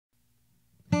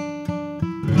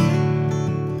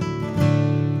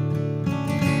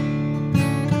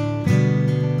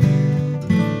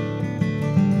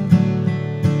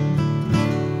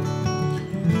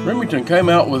Remington came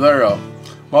out with their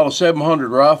Model 700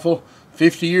 rifle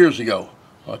 50 years ago.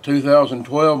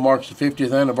 2012 marks the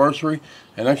 50th anniversary,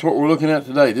 and that's what we're looking at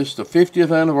today. This is the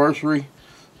 50th anniversary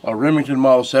of Remington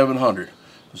Model 700.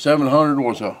 The 700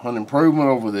 was an improvement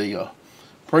over the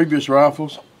previous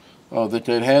rifles that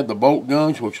they'd had, the bolt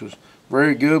guns, which was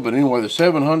very good. But anyway, the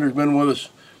 700's been with us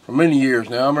for many years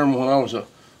now. I remember when I was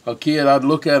a kid, I'd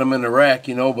look at them in the rack,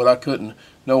 you know, but I couldn't,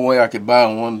 no way I could buy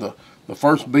one. The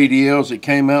first BDLs that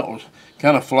came out was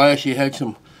kind of flashy, had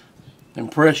some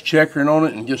impressed checkering on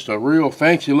it, and just a real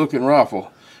fancy looking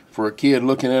rifle for a kid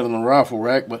looking at it in the rifle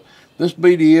rack. But this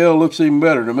BDL looks even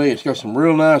better to me. It's got some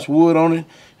real nice wood on it,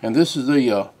 and this is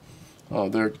the all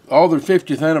their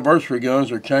 50th anniversary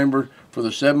guns are chambered for the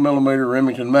 7mm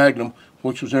Remington Magnum,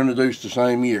 which was introduced the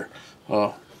same year.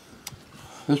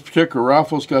 This particular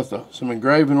rifle's got some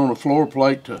engraving on the floor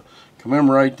plate to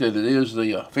commemorate that it is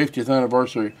the 50th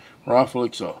anniversary rifle.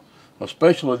 It's a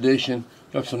special edition.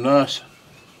 Got some nice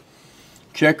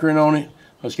checkering on it.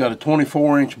 It's got a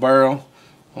 24-inch barrel.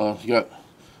 It's got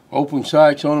open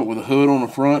sights on it with a hood on the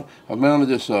front. I've mounted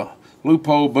this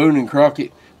Loophole Boone &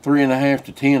 Crockett 3.5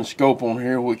 to 10 scope on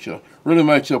here, which really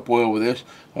makes up well with this.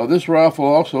 This rifle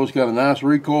also has got a nice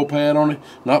recoil pad on it.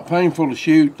 Not painful to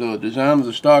shoot. The design of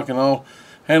the stock and all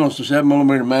handles the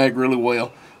 7mm mag really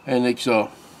well, and it's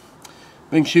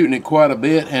been shooting it quite a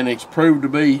bit, and it's proved to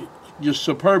be just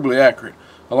superbly accurate.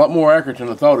 A lot more accurate than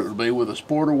I thought it would be, with a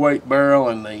sporter weight barrel,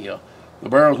 and the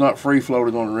barrel's not free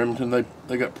floated on the Remington.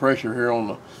 They got pressure here on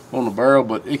the barrel,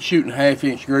 but it's shooting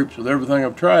 1/2-inch groups with everything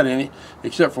I've tried in it,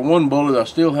 except for one bullet I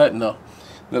still hadn't that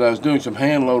I was doing some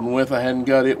hand loading with. I hadn't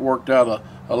got it worked out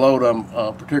a load I'm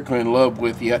particularly in love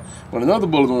with yet. But another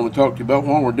bullet I want to talk to you about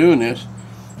while we're doing this,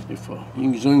 if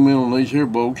you can zoom in on these here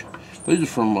bullets, these are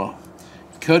from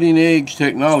Cutting Edge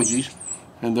Technologies,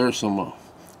 and there's some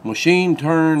machine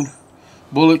turned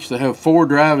bullets that have 4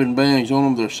 driving bangs on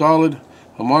them. They're solid,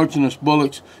 homogeneous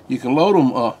bullets. You can load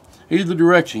them either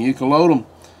direction. You can load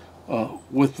them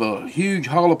with a huge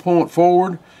hollow point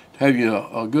forward to have you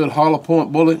a good hollow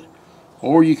point bullet,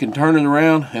 or you can turn it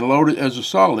around and load it as a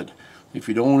solid. If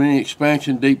you don't want any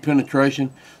expansion, deep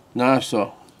penetration, nice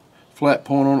flat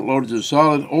point on it, loaded as a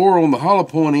solid. Or on the hollow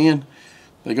point end,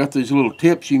 they got these little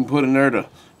tips you can put in there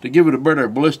to give it a better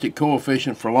ballistic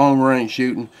coefficient for long range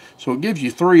shooting. So it gives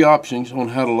you 3 options on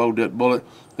how to load that bullet.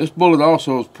 This bullet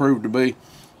also has proved to be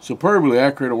superbly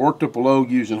accurate. I worked up a load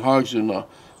using Hodgson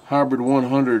Hybrid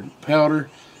 100 powder,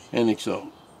 and it's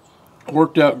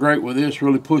worked out great with this.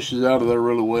 Really pushes out of there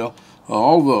really well.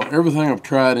 Everything I've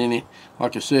tried in it,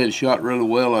 like I said, it shot really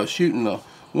well. I was shooting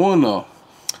one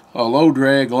low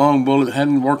drag long bullet.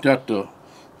 Hadn't worked out the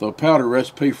powder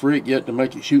recipe for it yet to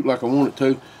make it shoot like I want it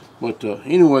to. But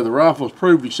anyway, the rifle's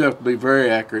proved itself to be very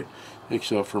accurate. It's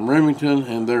from Remington,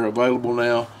 and they're available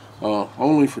now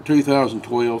only for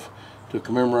 2012 to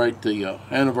commemorate the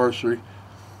anniversary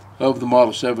of the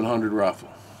Model 700 rifle.